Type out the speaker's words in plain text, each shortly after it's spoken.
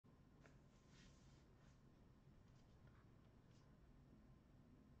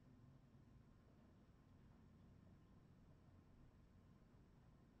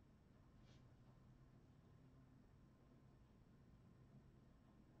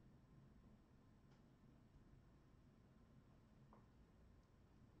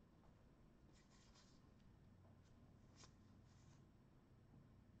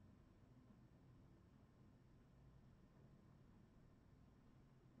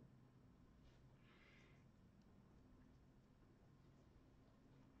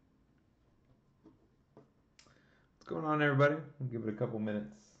going on, everybody? We'll give it a couple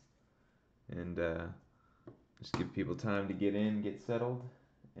minutes and just give people time to get in, get settled,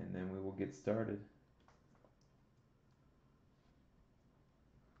 and then we will get started.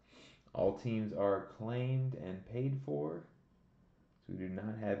 All teams are claimed and paid for, so we do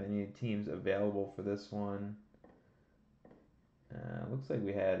not have any teams available for this one. Looks like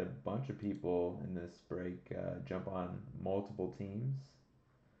we had a bunch of people in this break jump on multiple teams.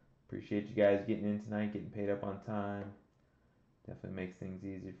 Appreciate you guys getting in tonight, getting paid up on time. Definitely makes things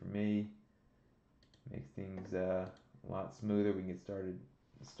easy for me. Makes things a lot smoother. We can get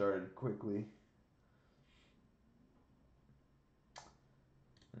started quickly.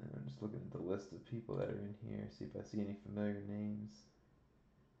 And I'm just looking at the list of people that are in here, see if I see any familiar names.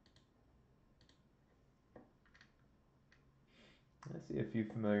 I see a few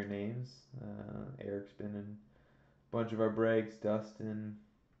familiar names. Eric's been in a bunch of our breaks. Dustin.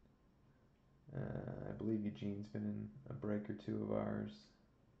 I believe Eugene's been in a break or two of ours.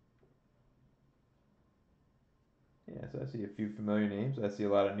 Yeah, so I see a few familiar names. I see a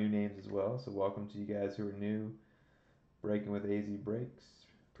lot of new names as well. So welcome to you guys who are new, breaking with AZ Breaks.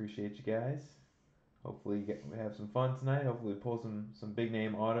 Appreciate you guys. Hopefully we have some fun tonight. Hopefully we pull some big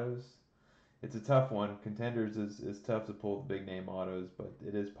name autos. It's a tough one. Contenders is tough to pull the big name autos, but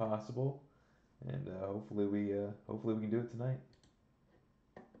it is possible, and hopefully we can do it tonight.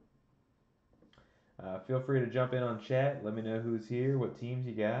 Feel free to jump in on chat. Let me know who's here, what teams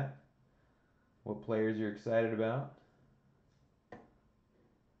you got, what players you're excited about.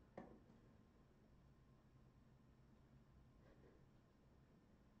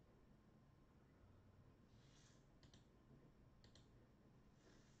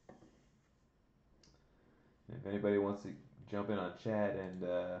 If anybody wants to jump in on chat and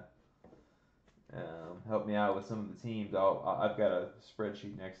help me out with some of the teams, I've got a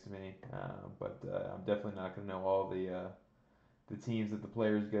spreadsheet next to me, but I'm definitely not going to know all the teams that the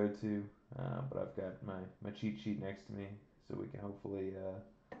players go to. But I've got my cheat sheet next to me, so we can hopefully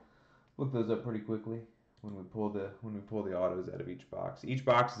look those up pretty quickly when we pull the autos out of each box. Each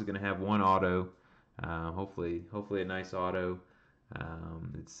box is going to have one auto, hopefully a nice auto.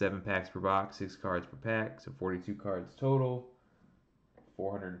 It's 7 packs per box, 6 cards per pack, so 42 cards total.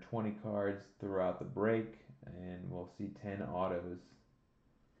 420 cards throughout the break, and we'll see 10 autos.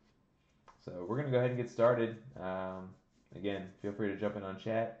 So we're going to go ahead and get started. Again, feel free to jump in on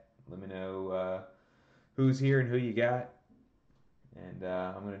chat. Let me know who's here and who you got. And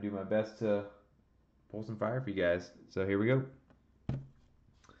I'm going to do my best to pull some fire for you guys. So here we go.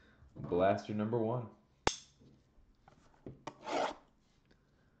 Blaster number 1.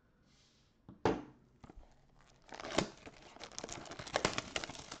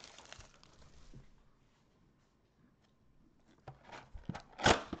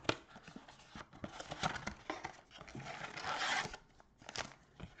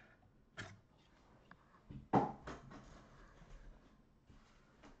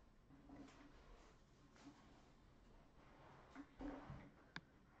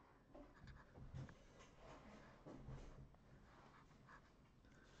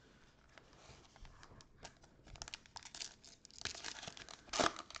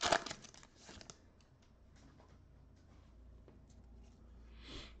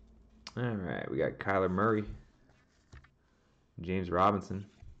 All right, we got Kyler Murray, James Robinson,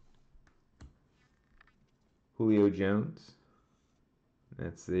 Julio Jones.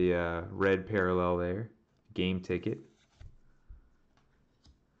 That's the red parallel there. Game ticket.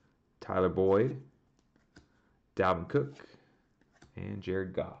 Tyler Boyd, Dalvin Cook, and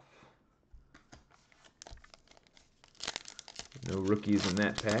Jared Goff. No rookies in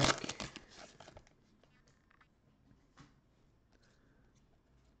that pack.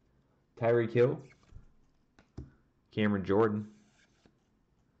 Tyreek Hill, Cameron Jordan,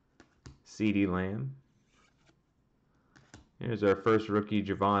 CeeDee Lamb. Here's our first rookie,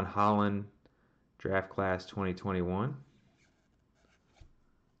 Javon Holland, draft class 2021.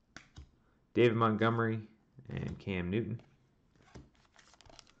 David Montgomery and Cam Newton.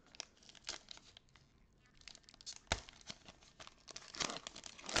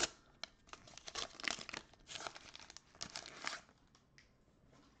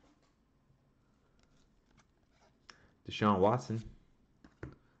 Deshaun Watson,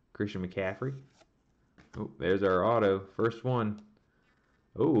 Christian McCaffrey. Oh, there's our auto. First one.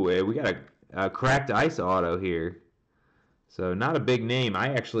 Oh, we got a cracked ice auto here. So not a big name. I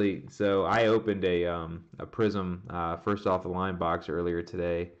opened a Prism first off the line box earlier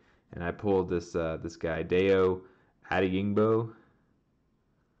today, and I pulled this guy Dayo Adeyingbo.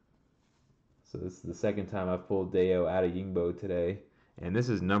 So this is the second time I've pulled Dayo Adeyingbo today, and this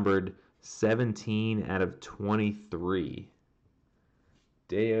is numbered 17 out of 23.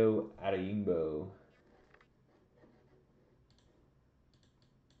 Deo Adeyingbo.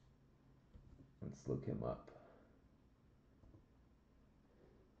 Let's look him up.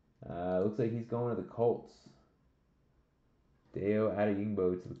 Looks like he's going to the Colts. Deo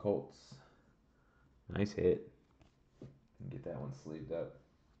Adeyingbo to the Colts. Nice hit. Get that one sleeved up.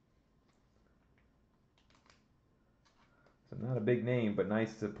 So not a big name, but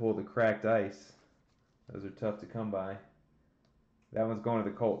nice to pull the cracked ice. Those are tough to come by. That one's going to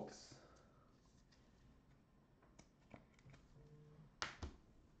the Colts.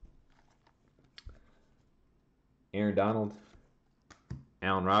 Aaron Donald,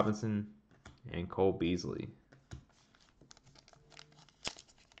 Allen Robinson, and Cole Beasley.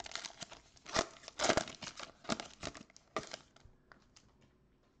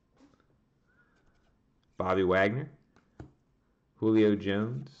 Bobby Wagner, Julio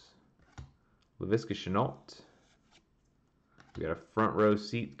Jones, Laviska Shenault. We got a front row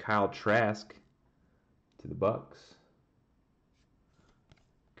seat, Kyle Trask to the Bucks.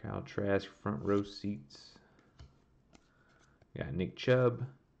 Kyle Trask, front row seats. We got Nick Chubb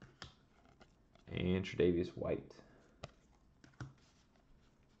and Tre'Davious White.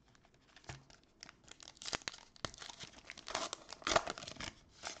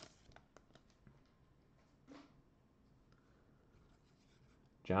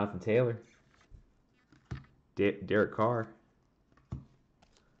 Jonathan Taylor, Derek Carr,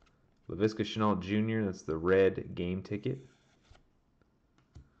 Laviska Shenault Jr., that's the red game ticket.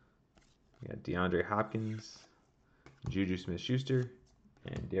 We got DeAndre Hopkins, Juju Smith-Schuster,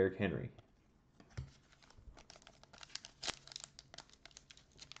 and Derrick Henry.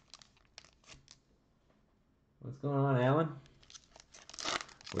 What's going on, Alan?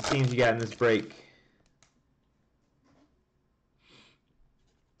 What teams you got in this break?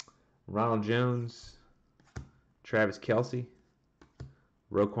 Ronald Jones, Travis Kelce,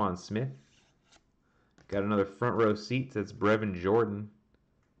 Roquan Smith. Got another front row seat. That's Brevin Jordan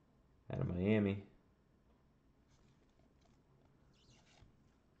out of Miami.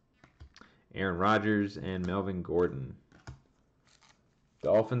 Aaron Rodgers and Melvin Gordon.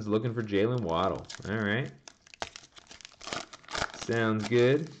 Dolphins looking for Jalen Waddle. All right. Sounds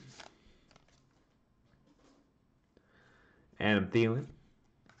good. Adam Thielen.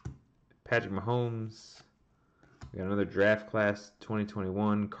 Patrick Mahomes. We got another draft class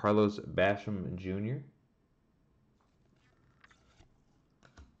 2021. Carlos Basham Jr.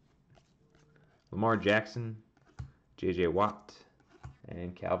 Lamar Jackson. J.J. Watt.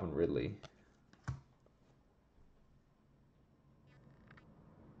 And Calvin Ridley.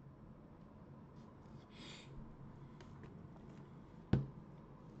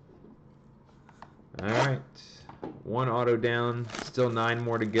 All right. One auto down. Still 9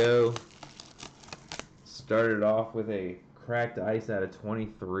 more to go. Started off with a cracked ice out of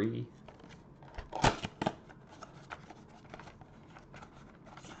 23.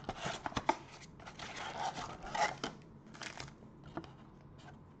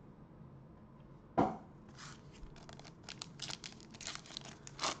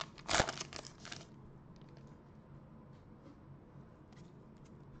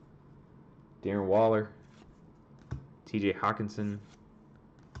 Darren Waller, TJ Hawkinson,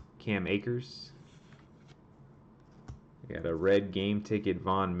 Cam Akers. We got a red game ticket,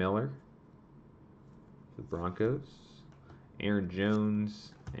 Von Miller for the Broncos. Aaron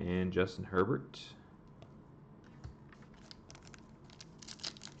Jones and Justin Herbert.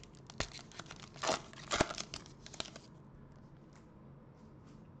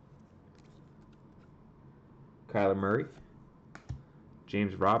 Kyler Murray,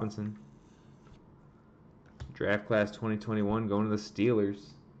 James Robinson. Draft class 2021 going to the Steelers.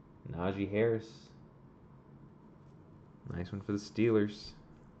 Najee Harris. Nice one for the Steelers.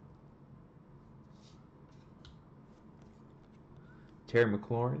 Terry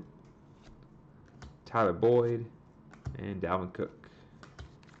McLaurin. Tyler Boyd. And Dalvin Cook.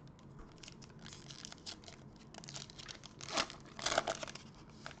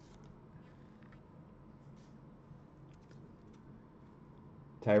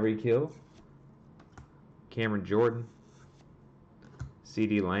 Tyreek Hill. Cameron Jordan,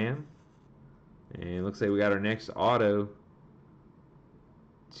 CD Lamb, and it looks like we got our next auto,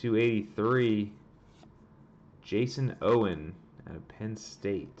 283, Jason Owen out of Penn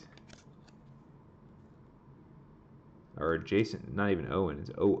State. Or Jason, not even Owen, it's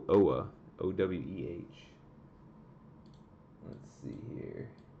Owa, O-W-E-H. Let's see here.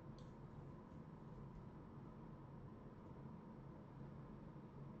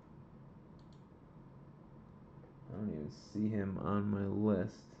 I don't even see him on my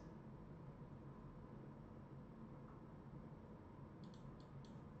list.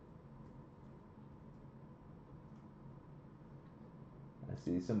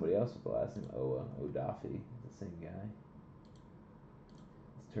 see somebody else with the last name Odafe, the same guy.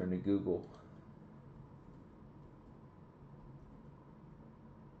 Let's turn to Google.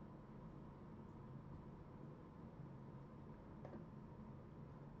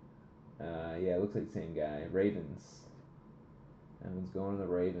 Yeah, it looks like the same guy. Ravens. That one's going to the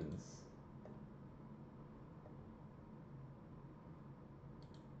Ravens.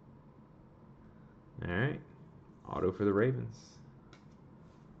 All right. Auto for the Ravens.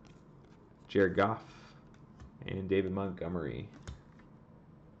 Jared Goff and David Montgomery.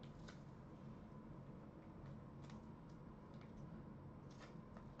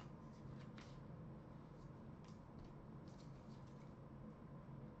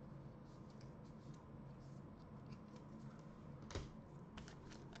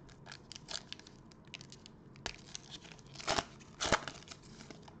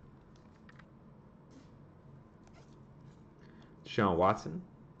 Deshaun Watson.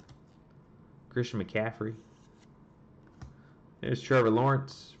 Christian McCaffrey. There's Trevor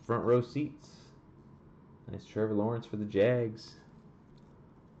Lawrence, front row seats. Nice Trevor Lawrence for the Jags.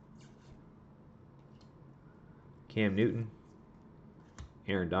 Cam Newton,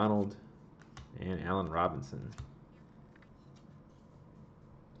 Aaron Donald, and Allen Robinson.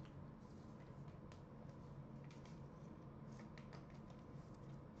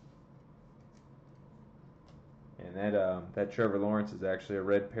 And that Trevor Lawrence is actually a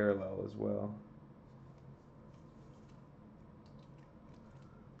red parallel as well.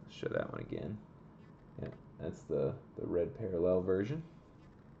 Let's show that one again. Yeah, that's the red parallel version.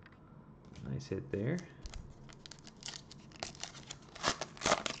 Nice hit there.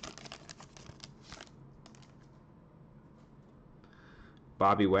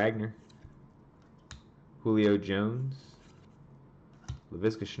 Bobby Wagner, Julio Jones,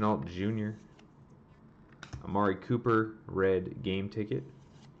 Laviska Shenault Jr., Amari Cooper, red game ticket,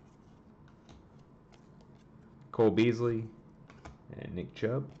 Cole Beasley, and Nick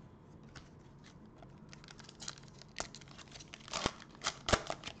Chubb.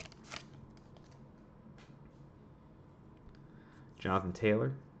 Jonathan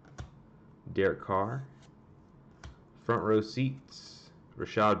Taylor, Derek Carr, front row seats,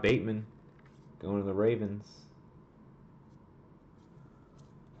 Rashad Bateman, going to the Ravens.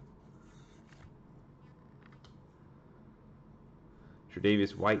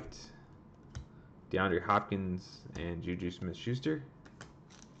 Tre'Davious White, DeAndre Hopkins, and Juju Smith-Schuster.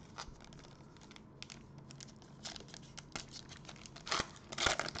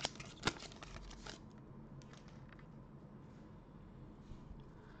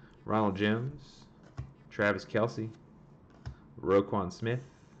 Ronald Jones, Travis Kelce, Roquan Smith.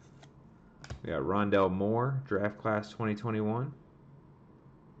 We got Rondell Moore, draft class 2021.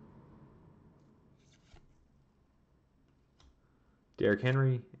 Derrick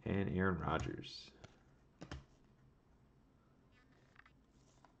Henry and Aaron Rodgers.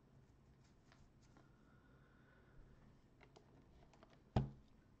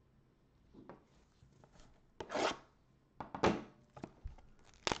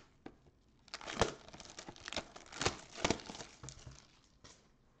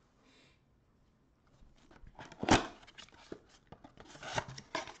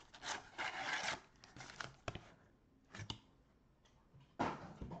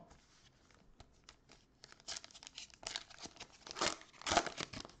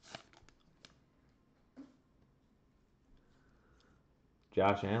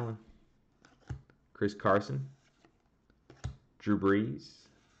 Josh Allen, Chris Carson, Drew Brees.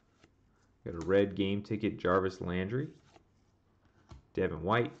 Got a red game ticket, Jarvis Landry, Devin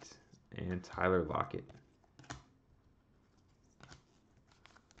White, and Tyler Lockett.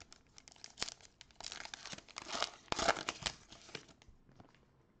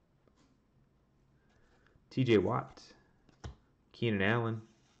 TJ Watt, Keenan Allen.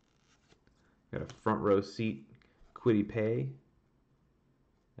 Got a front row seat, Kwity Paye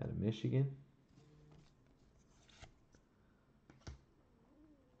out of Michigan.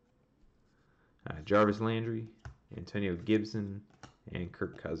 Jarvis Landry, Antonio Gibson, and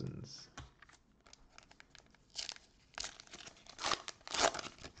Kirk Cousins.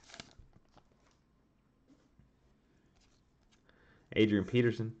 Adrian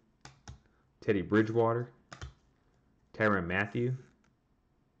Peterson, Teddy Bridgewater, Tyrann Mathieu,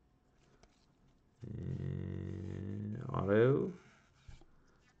 and auto,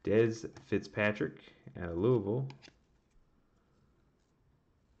 Dez Fitzpatrick out of Louisville.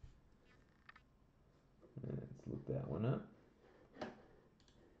 Let's look that one up.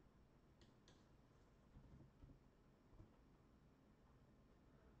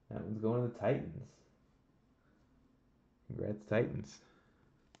 That one's going to the Titans. Congrats, Titans.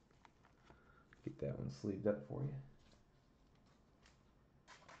 that one sleeved up for you.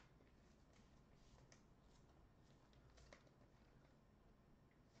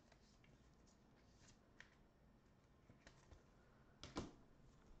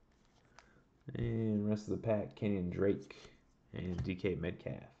 And the rest of the pack, Kenyon Drake and DK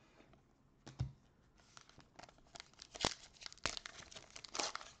Metcalf.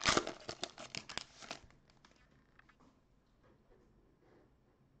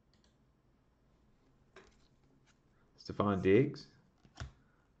 Stephon Diggs,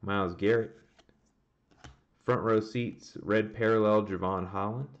 Myles Garrett, front row seats, red parallel, Javon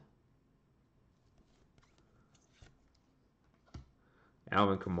Holland,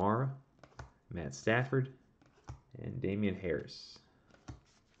 Alvin Kamara, Matt Stafford, and Damian Harris.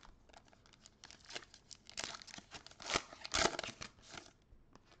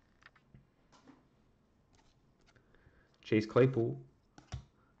 Chase Claypool,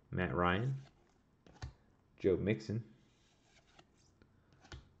 Matt Ryan, Joe Mixon.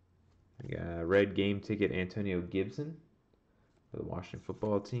 We got red game ticket Antonio Gibson for the Washington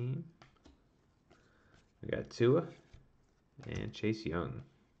football team. We got Tua and Chase Young.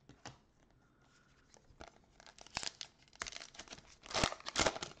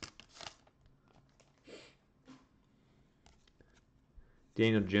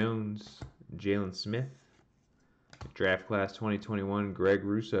 Daniel Jones, Jalen Smith, draft class 2021, Greg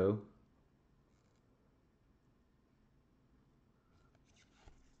Russo.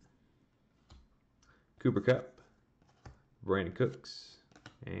 Cooper Kupp, Brandon Cooks,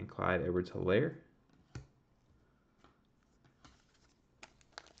 and Clyde Edwards-Helaire.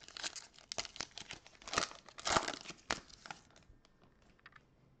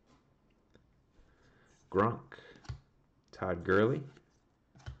 Gronk, Todd Gurley,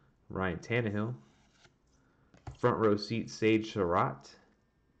 Ryan Tannehill, front row seat Sage Surratt,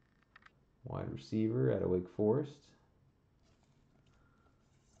 wide receiver out of Wake Forest.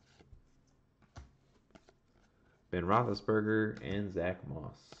 Ben Roethlisberger and Zach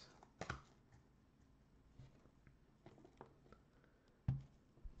Moss.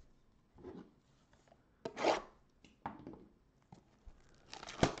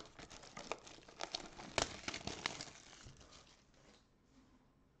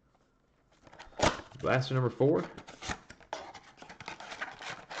 Blaster number 4.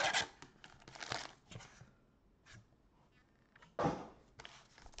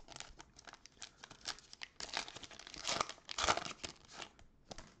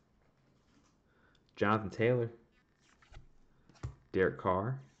 Jonathan Taylor, Derek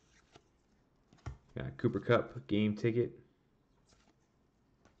Carr, got Cooper Kupp game ticket,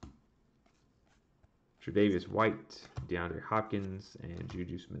 Tre'Davious White, DeAndre Hopkins, and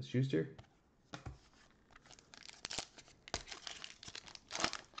Juju Smith-Schuster.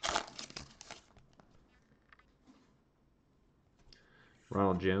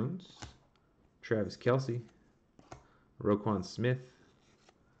 Ronald Jones, Travis Kelce, Roquan Smith,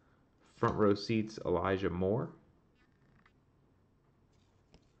 front row seats Elijah Moore,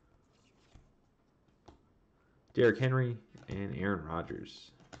 Derrick Henry, and Aaron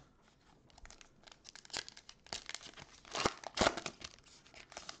Rodgers.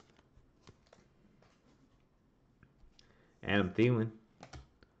 Adam Thielen,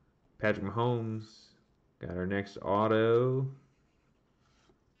 Patrick Mahomes, got our next auto,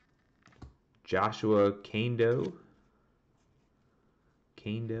 Joshua Kando.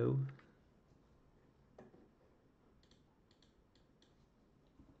 Let's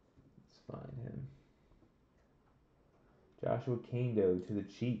find him. Joshua Kando to the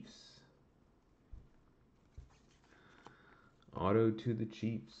Chiefs. Auto to the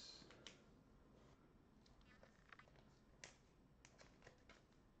Chiefs.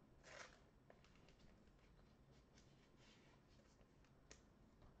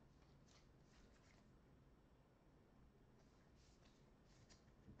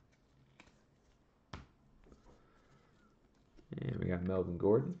 And we got Melvin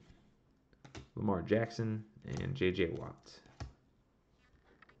Gordon, Lamar Jackson, and J.J. Watt.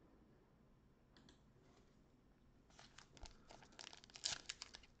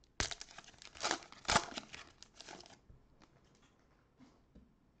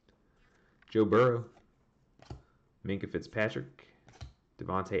 Joe Burrow, Minkah Fitzpatrick,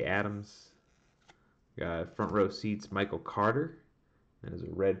 Devontae Adams. Got front row seats Michael Carter. That is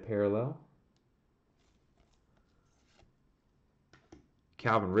a red parallel.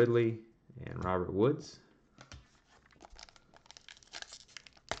 Calvin Ridley and Robert Woods.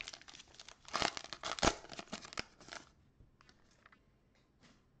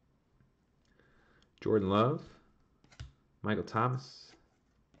 Jordan Love, Michael Thomas.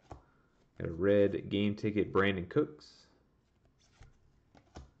 Got a red game ticket, Brandon Cooks.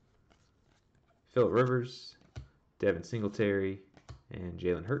 Phillip Rivers, Devin Singletary, and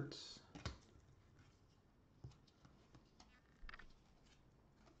Jalen Hurts.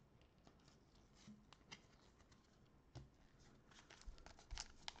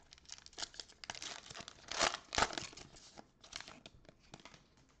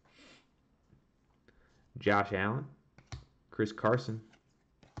 Josh Allen, Chris Carson,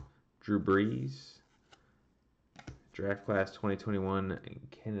 Drew Brees, Draft Class 2021,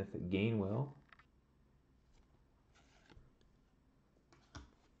 Kenneth Gainwell,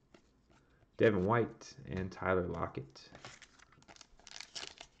 Devin White, and Tyler Lockett.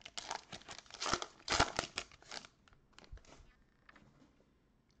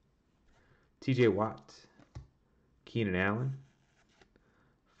 TJ Watt, Keenan Allen,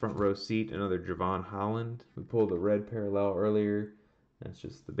 front row seat, another Javon Holland. We pulled a red parallel earlier. That's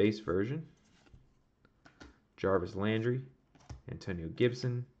just the base version. Jarvis Landry, Antonio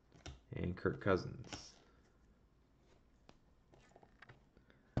Gibson, and Kirk Cousins.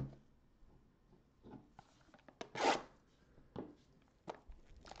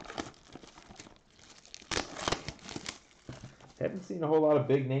 Haven't seen a whole lot of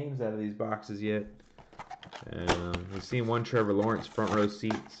big names out of these boxes yet. We've seen one Trevor Lawrence front row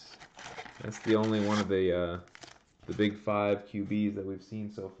seats. That's the only one of the big 5 QBs that we've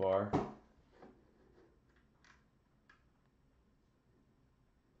seen so far.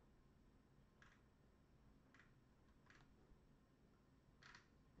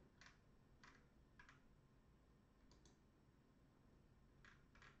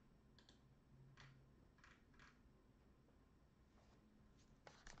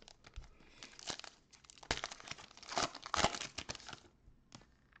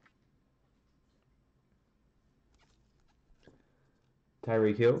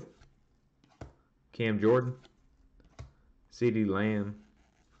 Tyreek Hill, Cam Jordan, CeeDee Lamb,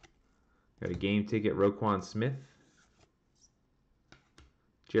 got a game ticket, Roquan Smith,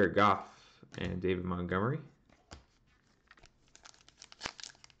 Jared Goff, and David Montgomery.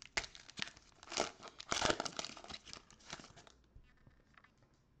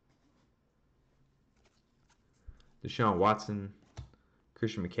 Deshaun Watson,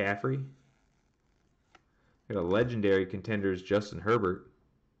 Christian McCaffrey. Got a legendary Contenders, Justin Herbert.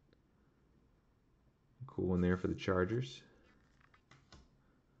 Cool one there for the Chargers.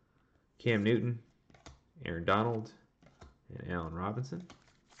 Cam Newton, Aaron Donald, and Allen Robinson.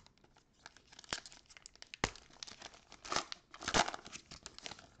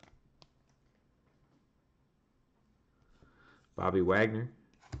 Bobby Wagner,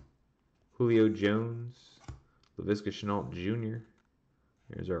 Julio Jones, Laviska Shenault Jr.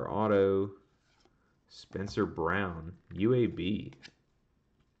 There's our auto. Spencer Brown, UAB.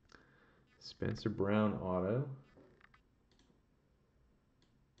 Spencer Brown auto.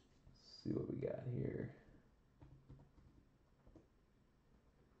 Let's see what we got here.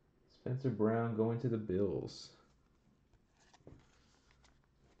 Spencer Brown going to the Bills.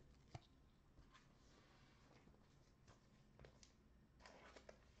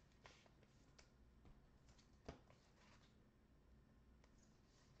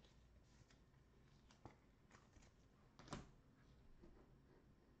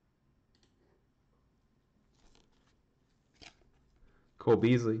 Cole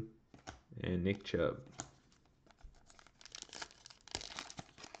Beasley and Nick Chubb.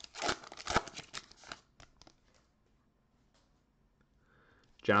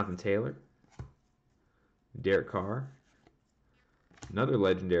 Jonathan Taylor, Derek Carr, another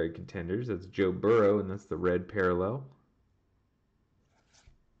legendary Contenders. That's Joe Burrow, and that's the red parallel.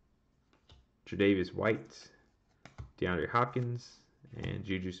 Tre'Davious White, DeAndre Hopkins, and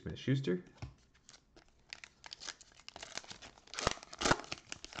Juju Smith-Schuster.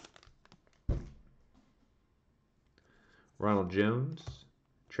 Ronald Jones,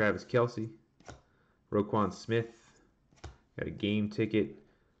 Travis Kelce, Roquan Smith, got a game ticket,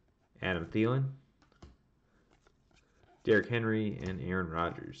 Adam Thielen, Derrick Henry, and Aaron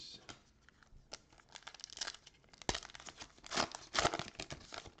Rodgers.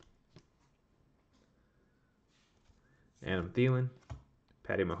 Adam Thielen,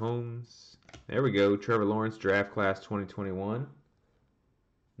 Patty Mahomes. There we go, Trevor Lawrence, Draft Class 2021.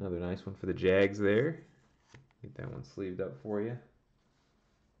 Another nice one for the Jags there. Get that one sleeved up for you.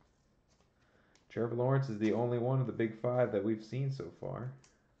 Trevor Lawrence is the only one of the big 5 that we've seen so far.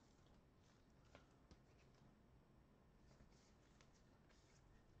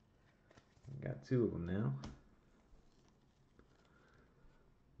 Got 2 of them now.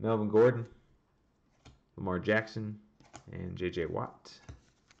 Melvin Gordon, Lamar Jackson, and J.J. Watt.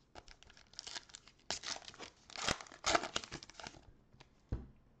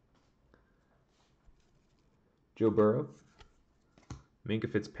 Joe Burrow, Minka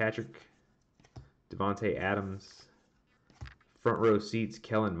Fitzpatrick, Devontae Adams, front row seats,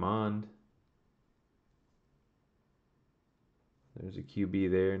 Kellen Mond. There's a QB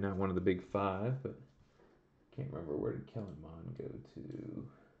there, not one of the big five, but can't remember where did Kellen Mond go to.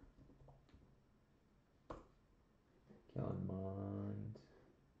 Kellen Mond.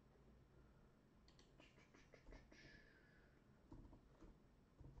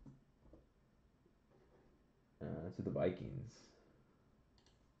 To the Vikings.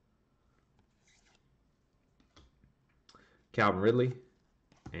 Calvin Ridley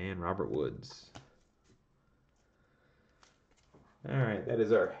and Robert Woods. All right, that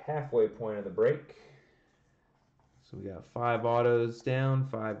is our halfway point of the break. So we got 5 autos down,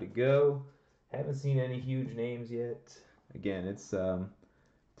 5 to go. Haven't seen any huge names yet. Again, it's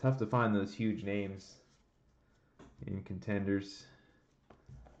tough to find those huge names in contenders,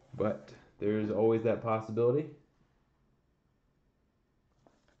 but there's always that possibility.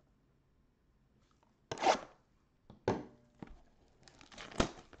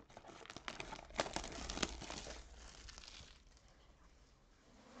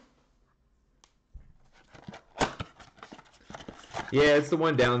 Yeah, it's the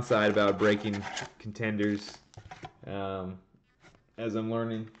one downside about breaking contenders, as I'm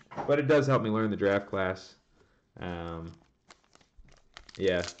learning. But it does help me learn the draft class.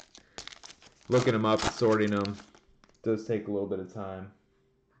 Yeah, looking them up, sorting them, does take a little bit of time.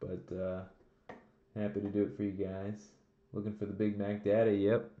 But happy to do it for you guys. Looking for the Big Mac Daddy.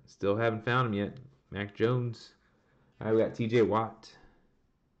 Yep, still haven't found him yet. Mac Jones. All right, we got T.J. Watt,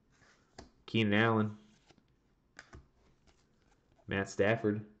 Keenan Allen, Matt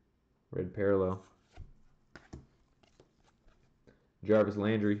Stafford, red parallel, Jarvis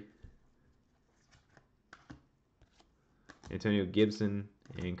Landry, Antonio Gibson,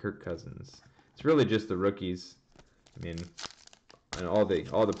 and Kirk Cousins. It's really just the rookies. I mean, and all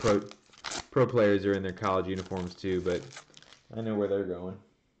the pro players are in their college uniforms too, but I know where they're going.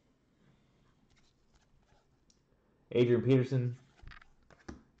 Adrian Peterson,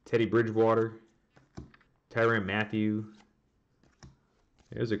 Teddy Bridgewater, Tyrann Mathieu.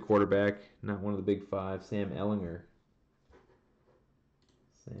 There's a quarterback, not one of the big five, Sam Ehlinger.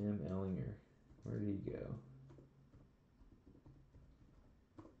 Sam Ehlinger. Where did he go?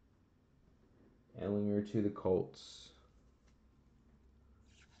 Ehlinger to the Colts.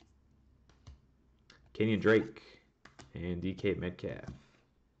 Kenyon Drake and DK Metcalf.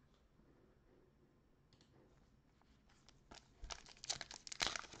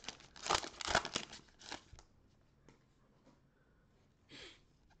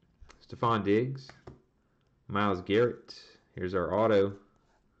 Stephon Diggs, Myles Garrett. Here's our auto.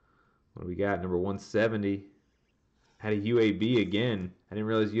 What do we got? Number 170. Had a UAB again. I didn't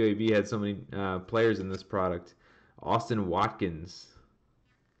realize UAB had so many players in this product. Austin Watkins.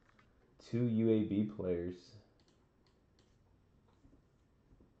 2 UAB players.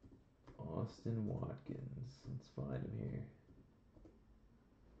 Austin Watkins. Let's find him here.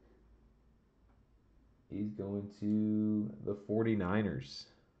 He's going to the 49ers.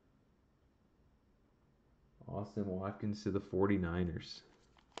 Austin Watkins to the 49ers.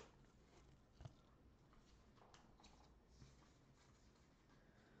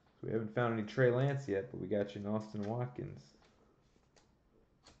 So we haven't found any Trey Lance yet, but we got you in Austin Watkins.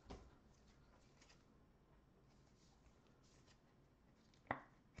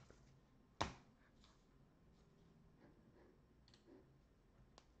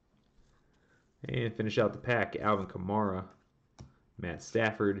 And finish out the pack, Alvin Kamara, Matt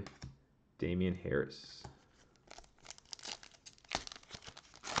Stafford, Damian Harris.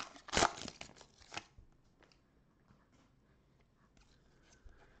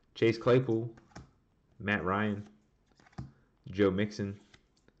 Chase Claypool, Matt Ryan, Joe Mixon.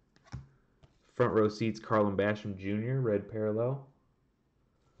 Front row seats, Carlin Basham Jr., red parallel.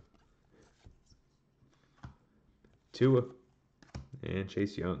 Tua and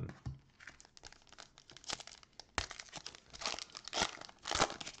Chase Young.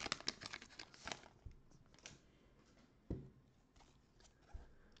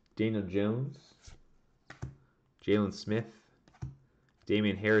 Daniel Jones, Jalen Smith,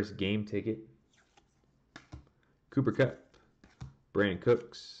 Damian Harris game ticket, Cooper Kupp, Brandon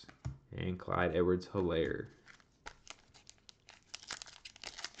Cooks, and Clyde Edwards-Helaire.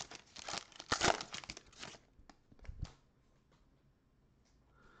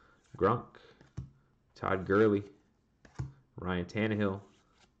 Gronk, Todd Gurley, Ryan Tannehill,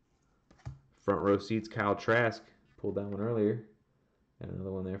 front row seats, Kyle Trask, pulled that one earlier. Got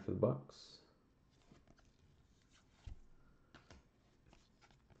another one there for the Bucks.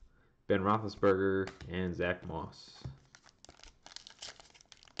 Ben Roethlisberger, and Zach Moss.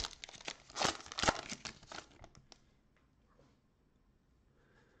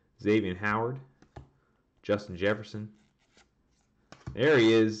 Xavier Howard, Justin Jefferson. There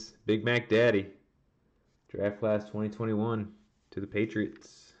he is, Big Mac Daddy. Draft class 2021 to the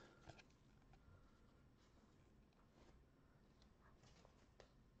Patriots.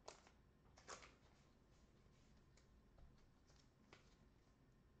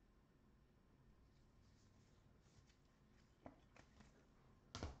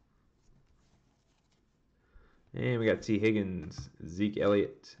 And we got T. Higgins, Zeke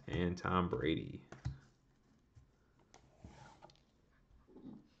Elliott, and Tom Brady.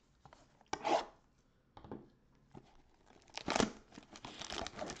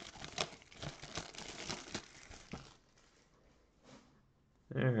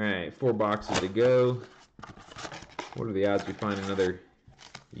 All right, 4 boxes to go. What are the odds we find another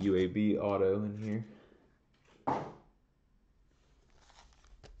UAB auto in here?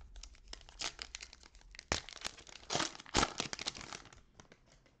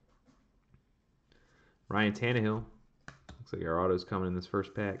 Ryan Tannehill. Looks like our auto's coming in this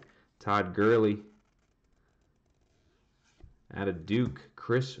first pack. Todd Gurley. Out of Duke,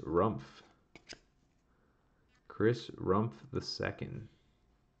 Chris Rumpf. Chris Rumpf II.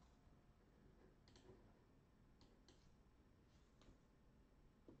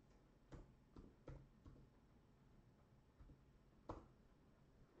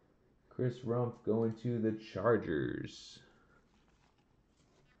 Chris Rumpf going to the Chargers.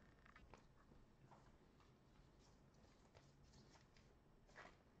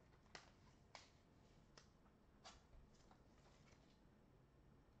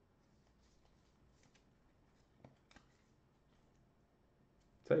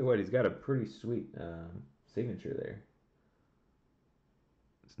 Tell you what, he's got a pretty sweet signature there.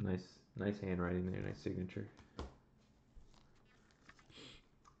 It's nice handwriting there, nice signature.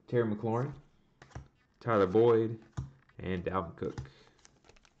 Terry McLaurin, Tyler Boyd, and Dalvin Cook.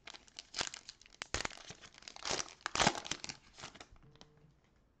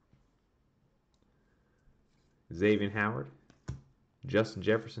 Xavier Howard, Justin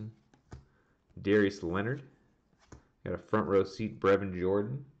Jefferson, Darius Leonard. Got a front row seat, Brevin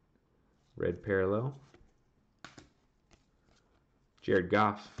Jordan, red parallel. Jared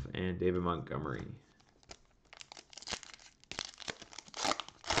Goff and David Montgomery.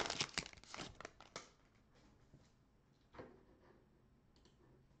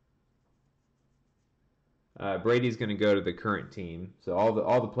 Brady's going to go to the current team, so all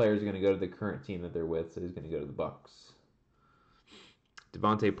the players are going to go to the current team that they're with. So he's going to go to the Bucks.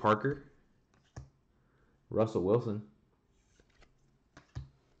 Devontae Parker, Russell Wilson,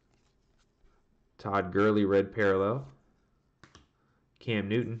 Todd Gurley, red parallel, Cam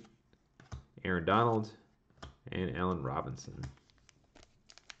Newton, Aaron Donald, and Allen Robinson.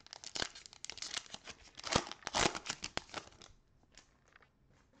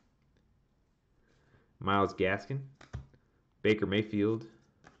 Myles Gaskin, Baker Mayfield,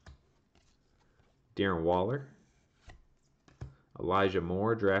 Darren Waller, Elijah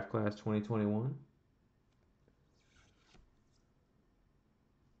Moore, draft class 2021.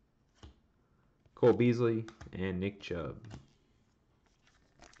 Cole Beasley, and Nick Chubb.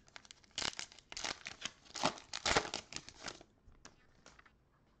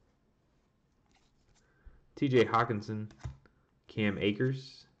 TJ Hawkinson, Cam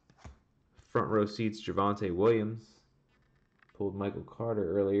Akers, front row seats Javonte Williams. Pulled Michael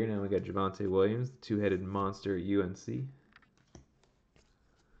Carter earlier, now we got Javonte Williams, the two-headed monster at UNC.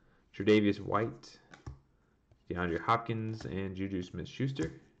 Tre'Davious White, DeAndre Hopkins, and Juju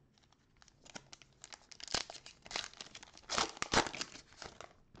Smith-Schuster.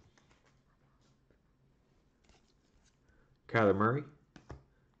 Kyler Murray,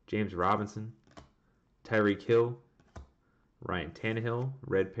 James Robinson, Tyreek Hill, Ryan Tannehill,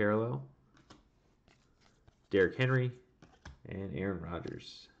 red parallel, Derrick Henry, and Aaron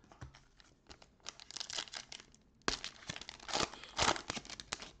Rodgers.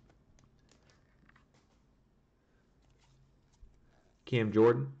 Cam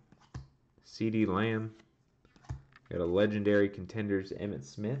Jordan, CeeDee Lamb, got a legendary Contenders Emmitt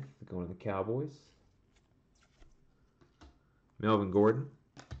Smith going to the Cowboys. Melvin Gordon,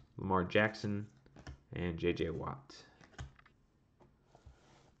 Lamar Jackson, and J.J. Watt.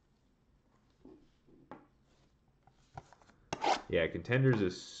 Yeah, Contenders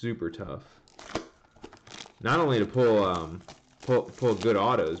is super tough. Not only to pull good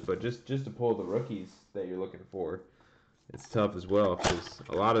autos, but just to pull the rookies that you're looking for it's tough as well because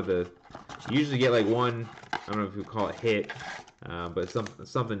a lot of you usually get like one, I don't know if you call it hit, but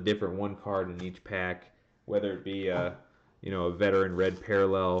something different, one card in each pack, whether it be a veteran red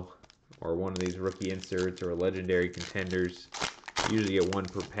parallel or one of these rookie inserts or a legendary contenders. You usually get one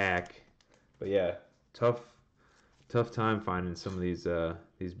per pack, but yeah, tough time finding some of these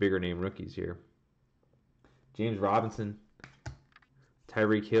bigger name rookies here. James Robinson,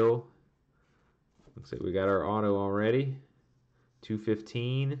 Tyreek Hill. Looks like we got our auto already.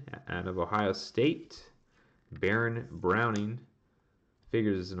 215 out of Ohio State. Baron Browning.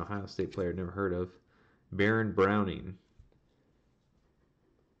 Figures is an Ohio State player never heard of. Baron Browning.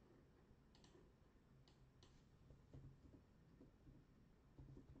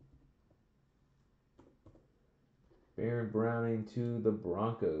 Baron Browning to the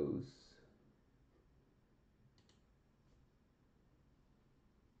Broncos.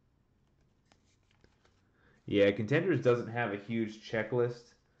 Yeah, Contenders doesn't have a huge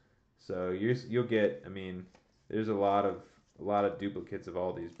checklist, so you'll get. I mean, there's a lot of duplicates of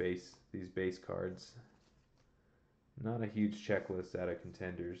all these base cards. Not a huge checklist out of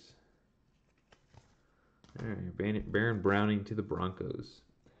Contenders. All right, Baron Browning to the Broncos.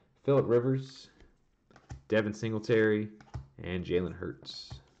 Phillip Rivers, Devin Singletary, and Jalen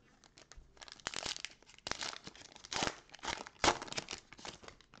Hurts.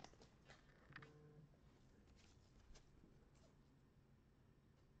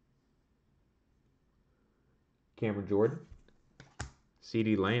 Cameron Jordan,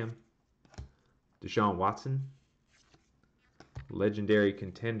 CeeDee Lamb, Deshaun Watson, legendary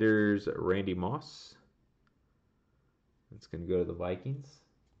contenders Randy Moss. That's going to go to the Vikings.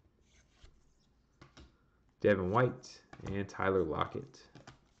 Devin White and Tyler Lockett.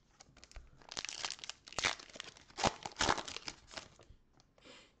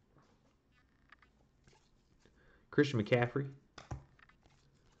 Christian McCaffrey,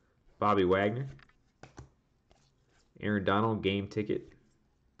 Bobby Wagner, Aaron Donald game ticket,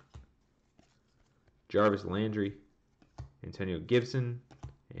 Jarvis Landry, Antonio Gibson,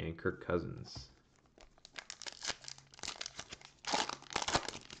 and Kirk Cousins.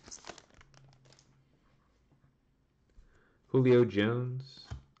 Julio Jones,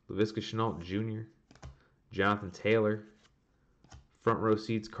 Laviska Shenault Jr., Jonathan Taylor, front row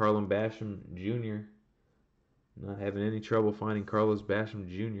seats Carlin Basham Jr., not having any trouble finding Carlos Basham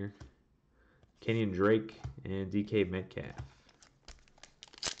Jr., Kenyon Drake, and DK Metcalf.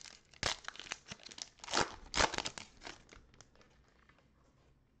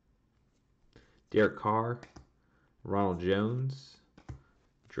 Derek Carr, Ronald Jones,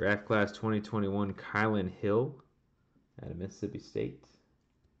 draft class 2021 Kylan Hill out of Mississippi State,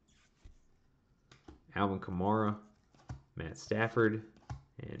 Alvin Kamara, Matt Stafford,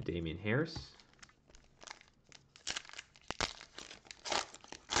 and Damian Harris.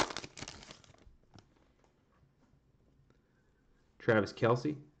 Travis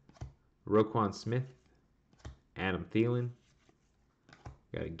Kelce, Roquan Smith, Adam Thielen.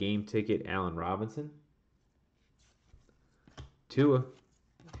 Got a game ticket, Allen Robinson, Tua,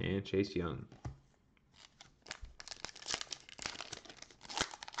 and Chase Young.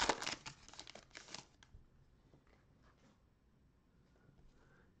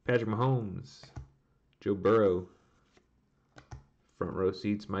 Patrick Mahomes, Joe Burrow, front row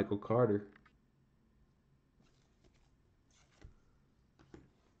seats Michael Carter,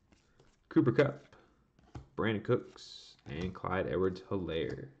 Cooper Kupp, Brandon Cooks, and Clyde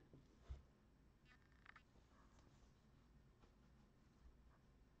Edwards-Helaire.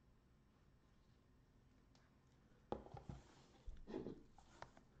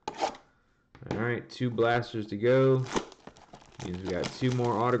 All right, 2 blasters to go. Means we got 2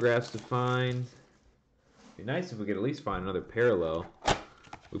 more autographs to find. It'd be nice if we could at least find another parallel.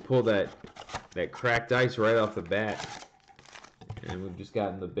 We pulled that cracked ice right off the bat, and we've just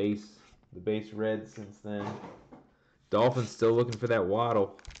gotten the base red since then. Dolphins still looking for that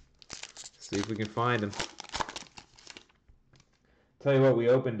Waddle. See if we can find him. Tell you what,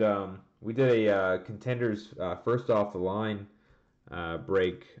 we did a Contenders first off the line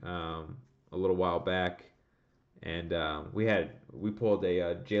break a little while back, and we pulled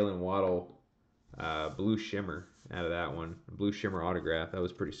a Jalen Waddle blue shimmer out of that one, blue shimmer autograph. That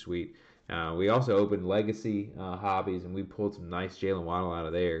was pretty sweet. We also opened Legacy Hobbies, and we pulled some nice Jalen Waddle out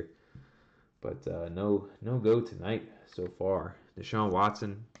of there. But no go tonight so far. Deshaun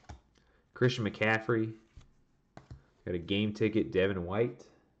Watson, Christian McCaffrey, got a game ticket, Devin White,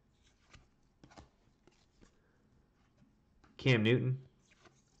 Cam Newton,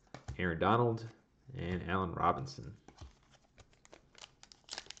 Aaron Donald, and Allen Robinson.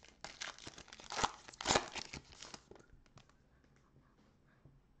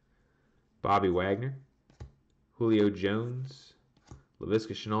 Bobby Wagner, Julio Jones,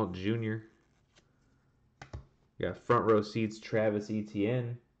 Laviska Shenault Jr. We got front row seats Travis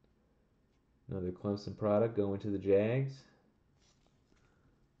Etienne, another Clemson product going to the Jags.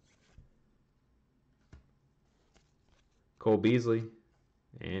 Cole Beasley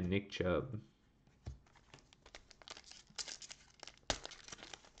and Nick Chubb.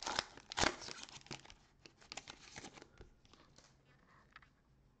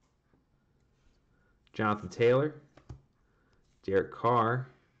 Jonathan Taylor, Derek Carr,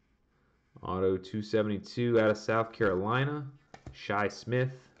 auto 272 out of South Carolina, Shi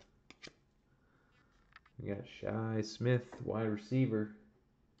Smith. We got Shi Smith, wide receiver.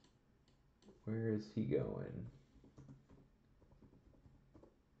 Where is he going?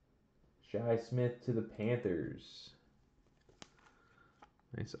 Shi Smith to the Panthers.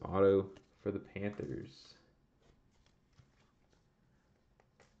 Nice auto for the Panthers.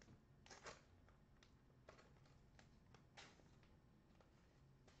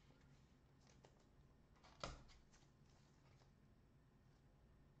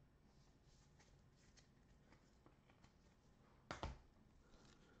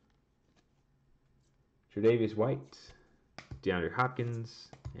 Tre'Davious White, DeAndre Hopkins,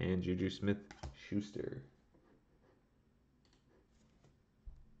 and Juju Smith-Schuster.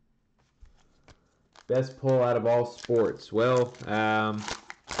 Best pull out of all sports. Well,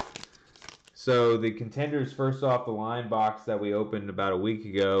 so the Contenders first off the line box that we opened about a week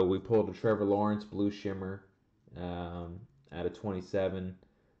ago, we pulled a Trevor Lawrence Blue Shimmer out of 27.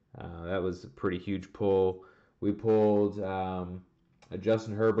 That was a pretty huge pull. We pulled a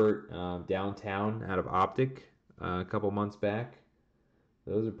Justin Herbert downtown out of Optic a couple months back.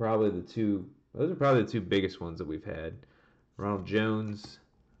 Those are probably the two biggest ones that we've had. Ronald Jones,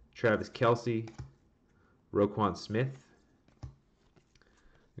 Travis Kelce, Roquan Smith.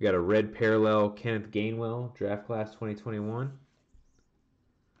 We got a red parallel Kenneth Gainwell, draft class 2021.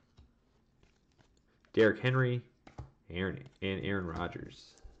 Derrick Henry, and Aaron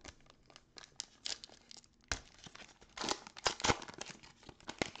Rodgers.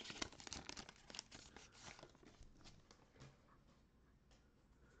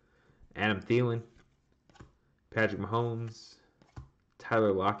 Adam Thielen, Patrick Mahomes,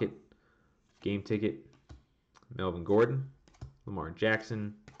 Tyler Lockett, game ticket, Melvin Gordon, Lamar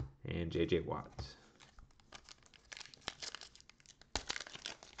Jackson, and J.J. Watt.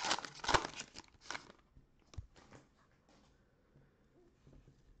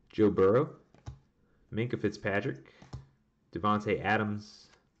 Joe Burrow, Minkah Fitzpatrick, Devontae Adams,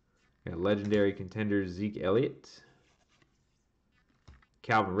 got legendary contenders Zeke Elliott,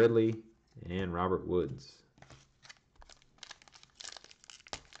 Calvin Ridley, and Robert Woods.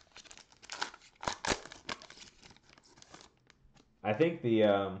 I think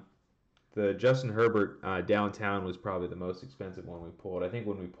the Justin Herbert downtown was probably the most expensive one we pulled. I think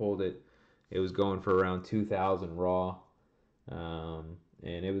when we pulled it, it was going for around 2,000 raw, and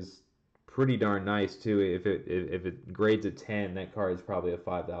it was pretty darn nice too. If it grades a 10, that card is probably a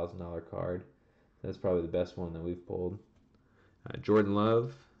 $5,000 card. That's probably the best one that we've pulled. Jordan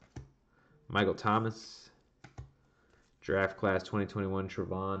Love, Michael Thomas, draft class 2021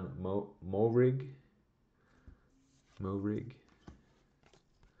 Trevon Moehrig,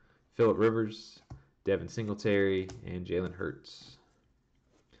 Phillip Rivers, Devin Singletary, and Jalen Hurts.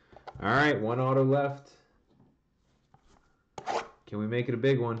 All right, one auto left. Can we make it a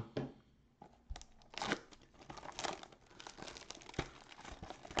big one?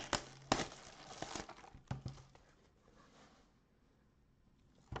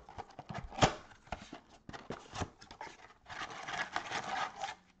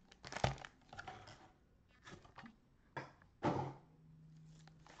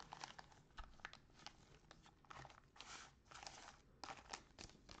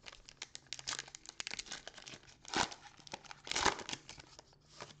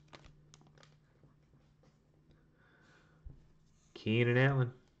 Keenan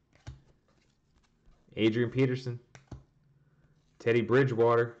Allen, Adrian Peterson, Teddy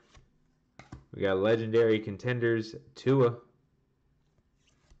Bridgewater. We got legendary contenders Tua,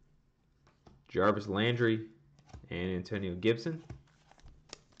 Jarvis Landry, and Antonio Gibson.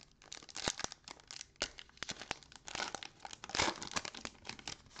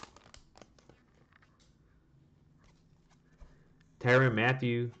 Tyrann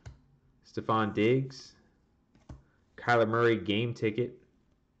Mathieu, Stephon Diggs, Kyler Murray game ticket,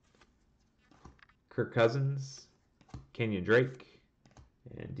 Kirk Cousins, Kenyon Drake,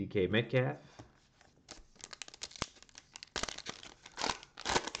 and DK Metcalf.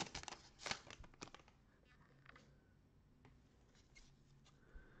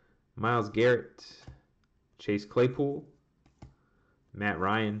 Myles Garrett, Chase Claypool, Matt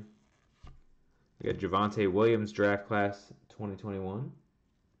Ryan. We got Javonte Williams, draft class 2021.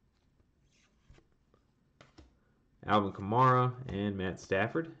 Alvin Kamara and Matt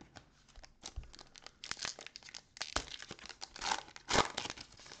Stafford.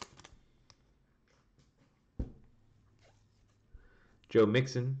 Joe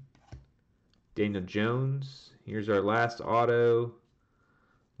Mixon, Daniel Jones. Here's our last auto.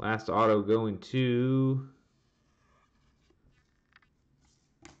 Last auto going to...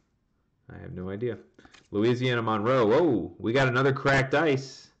 I have no idea. Louisiana Monroe. Whoa, we got another cracked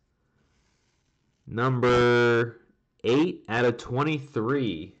ice. Number 8 out of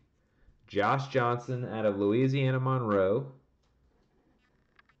 23. Josh Johnson out of Louisiana Monroe.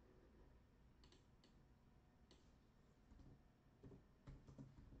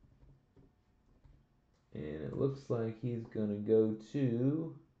 And it looks like he's going to go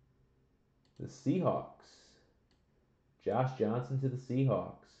to the Seahawks. Josh Johnson to the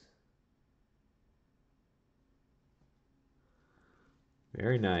Seahawks.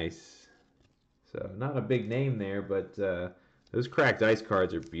 Very nice. So not a big name there, but those cracked ice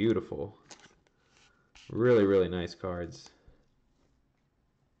cards are beautiful. Really, really nice cards.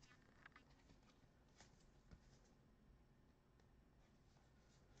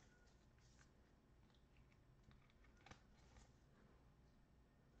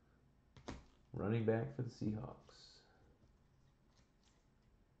 Running back for the Seahawks.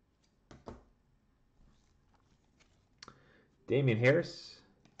 Damian Harris,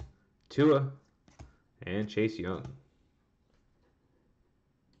 Tua, and Chase Young.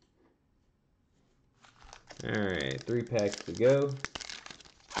 All right, 3 packs to go.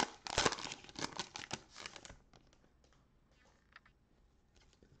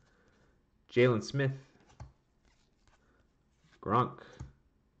 Jalen Smith, Gronk,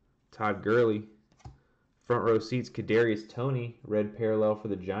 Todd Gurley, front row seats, Kadarius Toney, red parallel for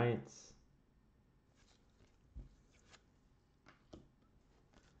the Giants.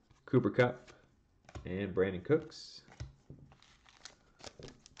 Cooper Kupp and Brandon Cooks.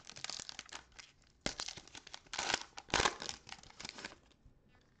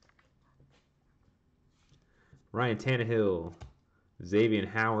 Ryan Tannehill, Xavier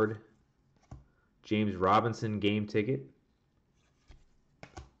Howard, James Robinson game ticket,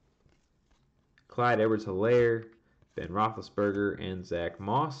 Clyde Edwards-Helaire, Ben Roethlisberger, and Zach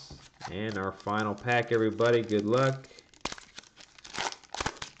Moss. And our final pack, everybody. Good luck.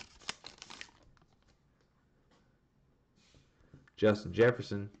 Justin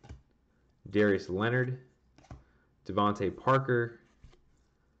Jefferson, Darius Leonard, Devontae Parker,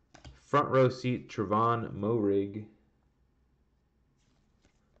 front row seat Trevon Moehrig,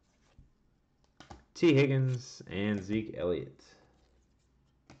 T. Higgins, and Zeke Elliott.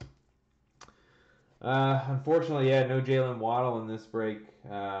 Unfortunately, yeah, no Jalen Waddle in this break.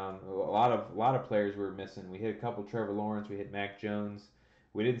 A lot of players were missing. We hit a couple Trevor Lawrence. We hit Mac Jones.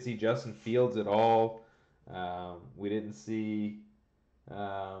 We didn't see Justin Fields at all. We didn't see.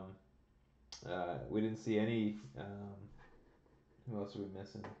 We didn't see any. Who else are we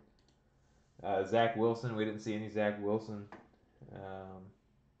missing? Zach Wilson. We didn't see any Zach Wilson.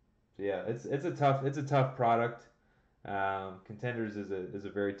 So yeah, it's a tough product. Contenders is a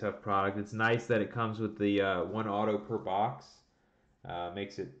very tough product. It's nice that it comes with the 1 auto per box.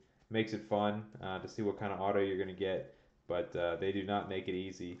 Makes it fun to see what kind of auto you're gonna get, but they do not make it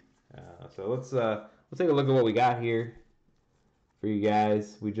easy. So let's take a look at what we got here for you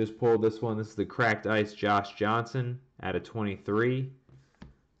guys. We just pulled this one. This is the cracked ice Josh Johnson out of 23.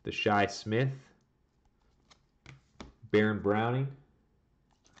 The Shy Smith, Baron Browning.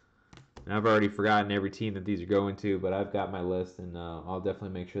 And I've already forgotten every team that these are going to, but I've got my list, and I'll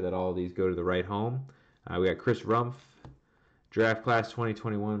definitely make sure that all of these go to the right home. We got Chris Rumpf, draft class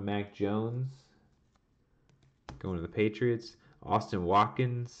 2021, Mac Jones, going to the Patriots. Austin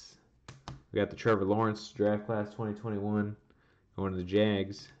Watkins. We got the Trevor Lawrence, draft class 2021, going to the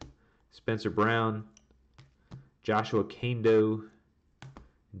Jags. Spencer Brown, Joshua Kando,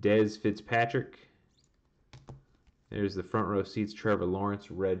 Dez Fitzpatrick. There's the front row seats, Trevor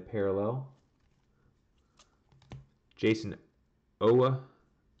Lawrence, red parallel. Jason Owa.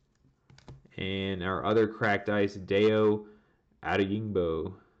 And our other cracked ice, Deo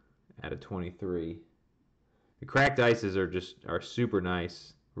Adeyingbo out of 23. The cracked ices are super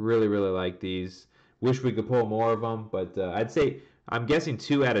nice. Really, really like these. Wish we could pull more of them, but I'd say, I'm guessing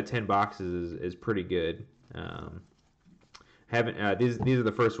 2 out of 10 boxes is pretty good. These are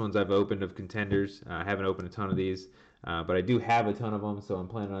the first ones I've opened of Contenders. I haven't opened a ton of these, but I do have a ton of them, so I'm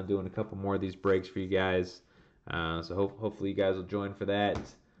planning on doing a couple more of these breaks for you guys. So hopefully you guys will join for that.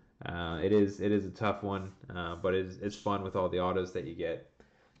 It is a tough one, but it's fun with all the autos that you get.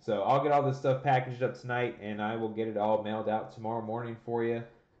 So I'll get all this stuff packaged up tonight, and I will get it all mailed out tomorrow morning for you.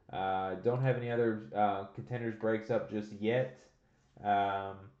 Don't have any other contenders breaks up just yet,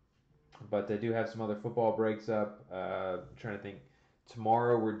 um, but I do have some other football breaks up. I'm trying to think.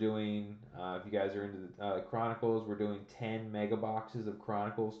 Tomorrow we're doing, if you guys are into the Chronicles, we're doing 10 mega boxes of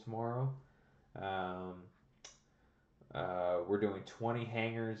Chronicles tomorrow. Um, we're doing 20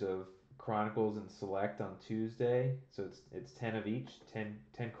 hangers of Chronicles and Select on Tuesday, so it's 10 of each, 10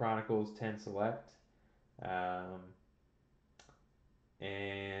 Chronicles, 10 Select. Um,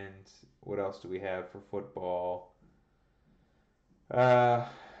 and what else do we have for football?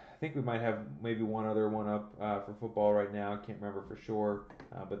 I think we might have maybe one other one up for football right now. I can't remember for sure,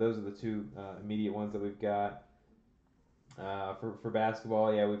 but those are the two immediate ones that we've got. For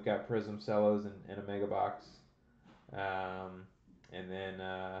basketball, yeah, we've got Prism Cellos and a Mega Box. And then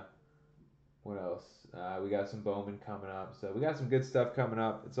what else? We got some Bowman coming up. So we got some good stuff coming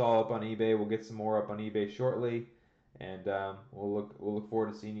up. It's all up on eBay. We'll get some more up on eBay shortly, and we'll look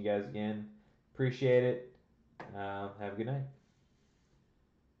forward to seeing you guys again. Appreciate it. Have a good night.